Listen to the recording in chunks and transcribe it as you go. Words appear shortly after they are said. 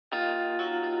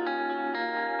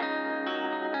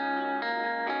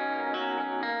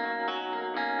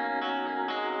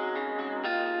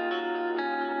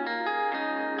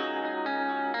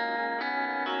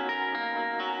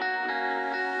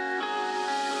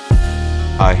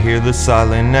I hear the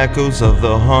silent echoes of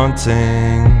the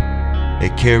haunting.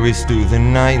 It carries through the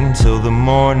night until the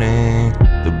morning.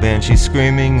 The banshee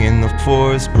screaming in the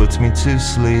forest puts me to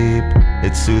sleep.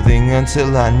 It's soothing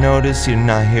until I notice you're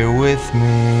not here with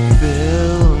me.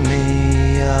 Built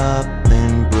me up,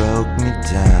 then broke me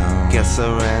down. Guess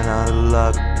I ran out of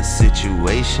luck, the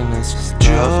situation is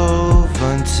drove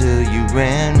until you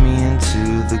ran me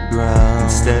into the ground.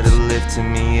 Instead of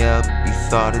lifting me up, you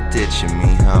thought of ditching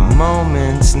me, huh? The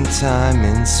moments in time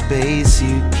and space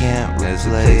you can't replace. There's a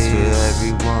place for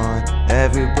everyone,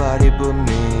 everybody but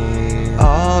me.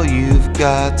 All you've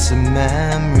got's a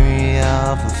memory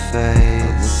of a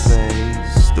face,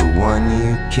 the one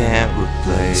you can't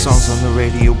replace. Songs on the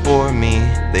radio bore me,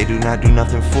 they do not do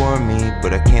nothing for me.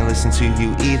 But I can't listen to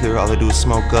you either, all I do is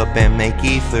smoke up and make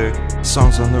ether.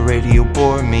 Songs on the radio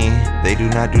bore me, they do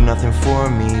not do nothing for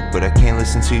me. But I can't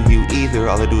listen to you either,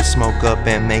 all I do is smoke up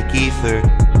and make ether.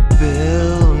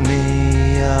 Build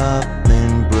me up,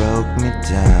 then broke me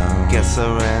down. Guess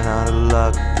I ran out of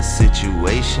luck, the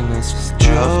situation is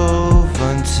drove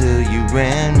until you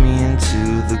ran me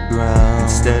into the ground.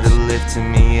 Instead of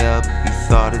lifting me up, you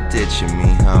thought of ditching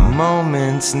me, huh?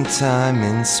 Moments in time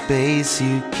and space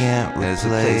you can't replace. There's a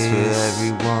place for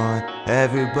everyone,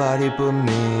 everybody but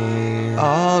me.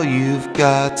 All you've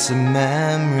got's a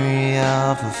memory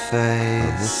of a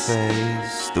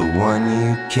face, the one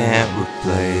you can't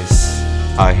replace.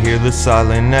 I hear the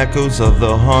silent echoes of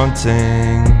the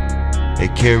haunting.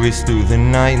 It carries through the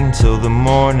night until the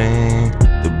morning.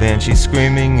 The banshee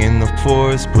screaming in the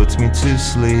forest puts me to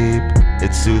sleep.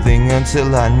 It's soothing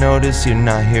until I notice you're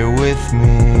not here with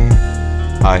me.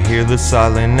 I hear the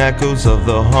silent echoes of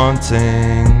the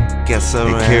haunting. Guess I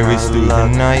ran carries through the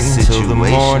night until the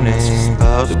morning.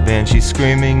 The banshee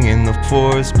screaming in the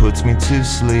forest puts me to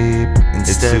sleep.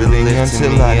 It's soothing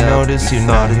until I notice you're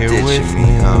not here with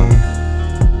me.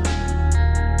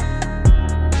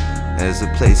 There's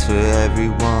a place for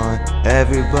everyone,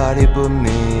 everybody but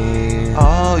me.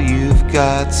 All you've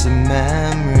got's a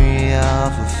memory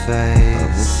of a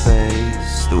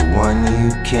face, the one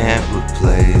you can't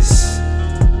replace.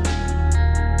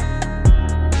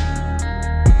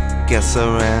 Guess I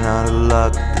ran out of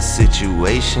luck, the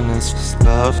situation is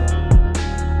tough.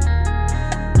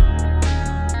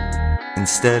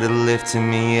 Instead of lifting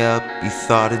me up, you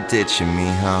thought of ditching me,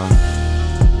 huh?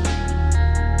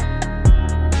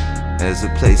 There's a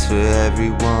place for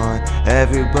everyone,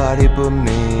 everybody but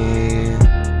me.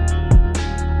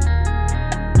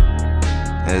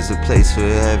 There's a place for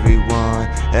everyone,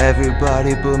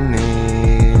 everybody but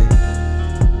me.